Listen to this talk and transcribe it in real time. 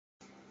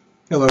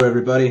Hello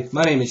everybody,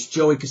 my name is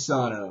Joey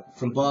Casano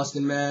from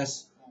Boston,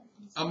 Mass.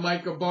 I'm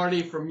Mike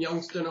Barty from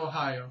Youngstown,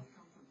 Ohio.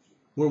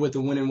 We're with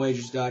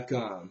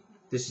thewinningwagers.com.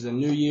 This is a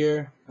new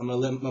year. I'm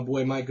going to let my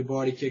boy Mike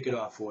Barty kick it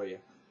off for you.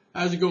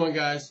 How's it going,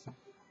 guys?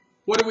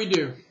 What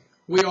do?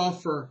 We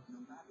offer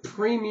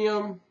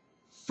premium,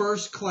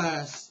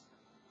 first-class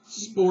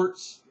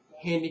sports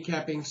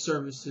handicapping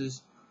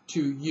services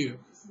to you.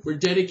 We're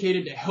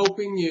dedicated to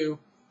helping you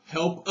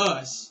help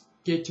us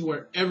get to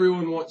where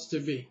everyone wants to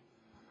be.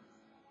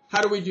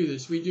 How do we do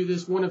this? We do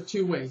this one of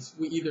two ways.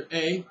 We either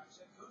A,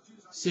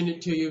 send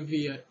it to you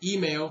via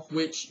email,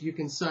 which you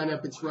can sign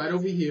up. It's right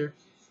over here.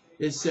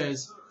 It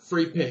says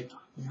free pick,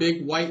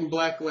 big white and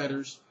black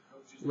letters,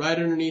 right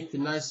underneath the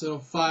nice little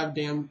five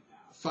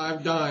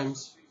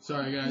dimes.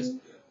 Sorry guys,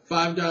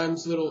 5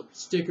 dimes little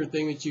sticker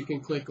thing that you can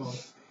click on.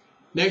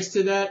 Next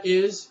to that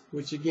is,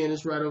 which again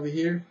is right over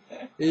here,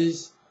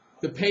 is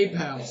the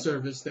PayPal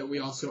service that we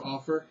also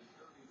offer,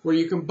 where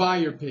you can buy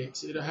your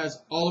picks. It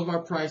has all of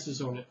our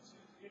prices on it.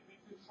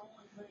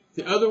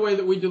 The other way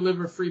that we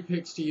deliver free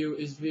picks to you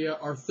is via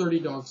our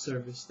 30 Dog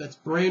service. That's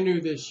brand new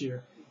this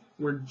year.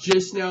 We're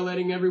just now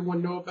letting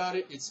everyone know about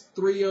it. It's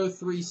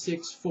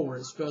 30364.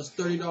 It spells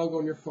 30 Dog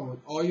on your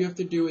phone. All you have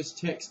to do is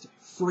text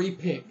free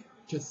pick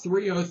to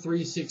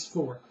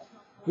 30364.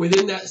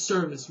 Within that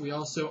service, we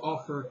also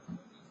offer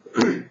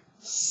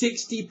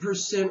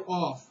 60%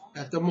 off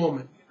at the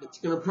moment. It's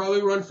going to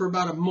probably run for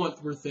about a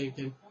month, we're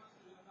thinking.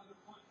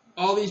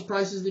 All these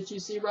prices that you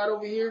see right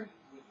over here,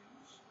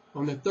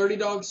 on the 30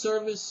 Dog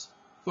service,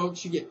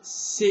 folks, you get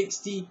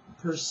 60%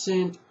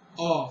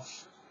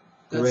 off.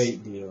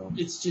 Great deal.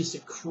 It's just a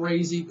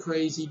crazy,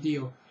 crazy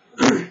deal.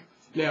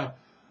 Now,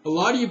 a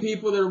lot of you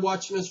people that are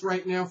watching us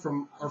right now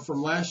are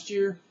from last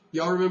year.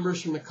 Y'all remember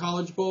us from the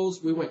College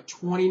Bowls? We went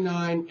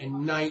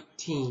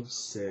 29-19.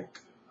 Sick.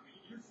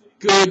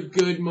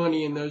 Good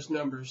money in those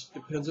numbers.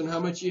 Depends on how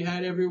much you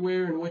had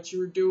everywhere and what you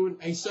were doing.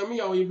 Hey, some of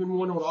y'all even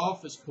won on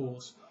office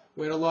pools.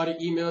 We had a lot of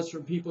emails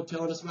from people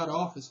telling us about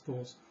office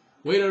pools.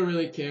 We don't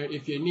really care.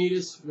 If you need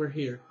us, we're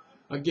here.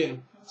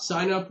 Again,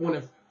 sign up one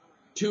of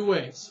two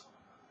ways.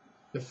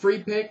 The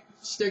free pick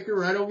sticker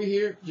right over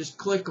here, just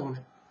click on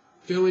it.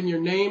 Fill in your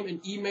name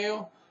and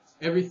email.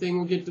 Everything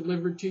will get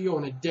delivered to you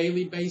on a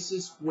daily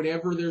basis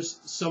whenever there's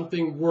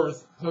something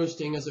worth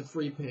posting as a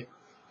free pick.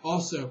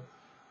 Also,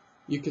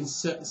 you can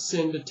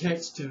send a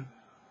text to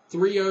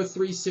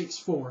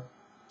 30364.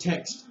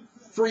 Text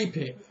free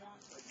pick.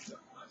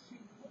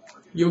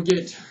 You'll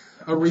get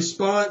a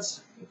response.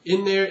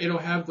 In there, it'll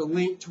have the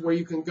link to where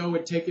you can go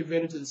and take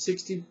advantage of the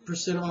 60%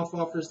 off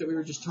offers that we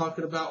were just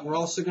talking about. We're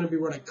also going to be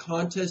running a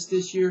contest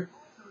this year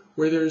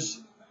where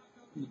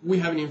we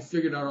haven't even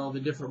figured out all the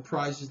different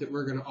prizes that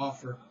we're going to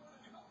offer.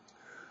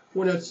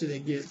 What else do they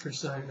get for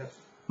signing up?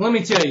 Let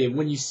me tell you,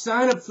 when you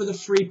sign up for the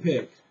free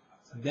pick,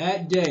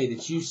 that day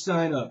that you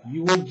sign up,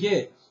 you will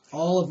get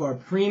all of our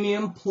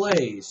premium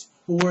plays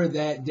for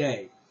that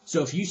day.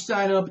 So if you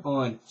sign up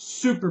on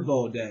Super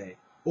Bowl day,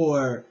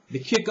 or the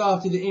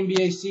kickoff to the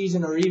NBA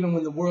season, or even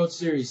when the World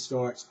Series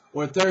starts,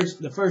 or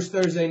the first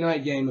Thursday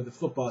night game of the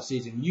football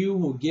season, you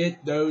will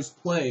get those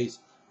plays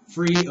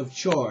free of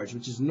charge,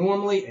 which is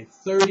normally a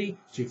 $30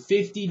 to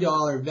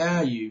 $50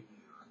 value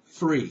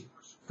free.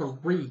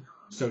 Free.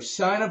 So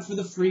sign up for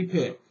the free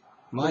pick.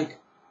 Mike?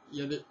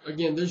 Yeah,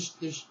 again,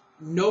 there's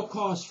no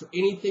cost for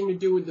anything to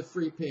do with the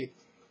free pick.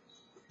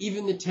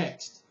 Even the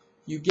text.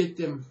 You get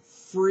them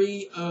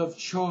free of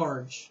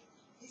charge.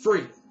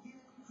 Free.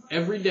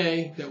 Every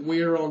day that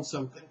we are on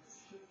something.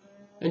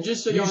 And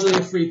just so y'all Usually know,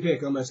 a free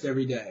pick almost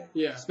every day.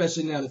 Yeah.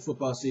 Especially now that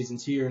football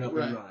season's here and up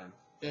Right. and running.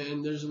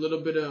 And there's a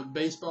little bit of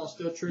baseball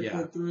still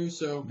trickling through,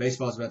 so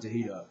Baseball's about to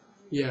heat up.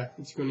 yeah,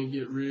 it's going to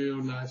get real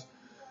nice.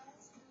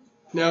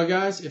 Now,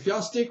 guys, if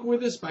y'all stick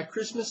with us by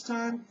Christmas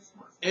time,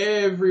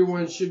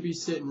 everyone should be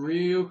sitting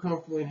real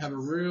comfortably and have a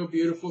real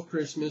beautiful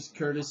Christmas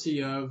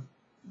courtesy of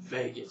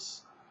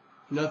Vegas.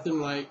 Nothing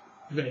like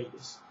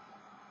Vegas.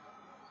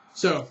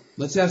 So,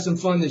 let's have some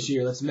fun this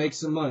year. Let's make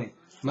some money.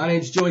 My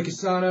name's Joey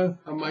Casano.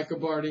 I'm Micah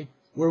Barty.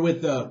 We're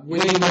with the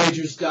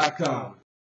winningwagers.com.